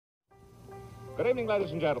Good evening,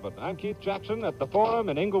 ladies and gentlemen. I'm Keith Jackson at the Forum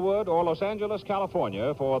in Inglewood or Los Angeles,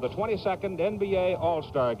 California for the 22nd NBA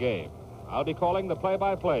All-Star Game. I'll be calling the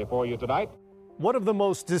play-by-play for you tonight. One of the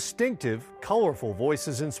most distinctive, colorful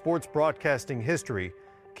voices in sports broadcasting history,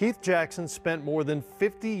 Keith Jackson spent more than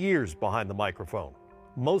 50 years behind the microphone,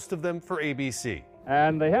 most of them for ABC.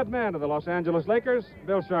 And the head man of the Los Angeles Lakers,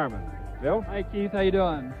 Bill Sharman. Bill? Hi, Keith. How you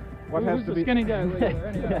doing? What has to be... skinny guy with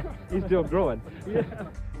you? Yeah, he's still growing. Yeah.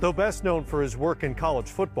 Though best known for his work in college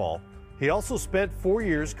football, he also spent 4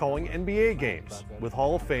 years calling NBA games with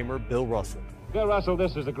Hall of Famer Bill Russell. Bill Russell,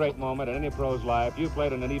 this is a great moment in any pro's life. You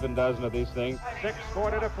played in an even dozen of these things.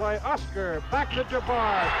 6:40 to play. Oscar, back to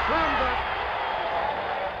Jabbar. Slammed up.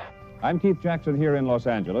 I'm Keith Jackson here in Los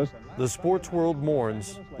Angeles. The sports world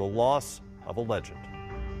mourns the loss of a legend.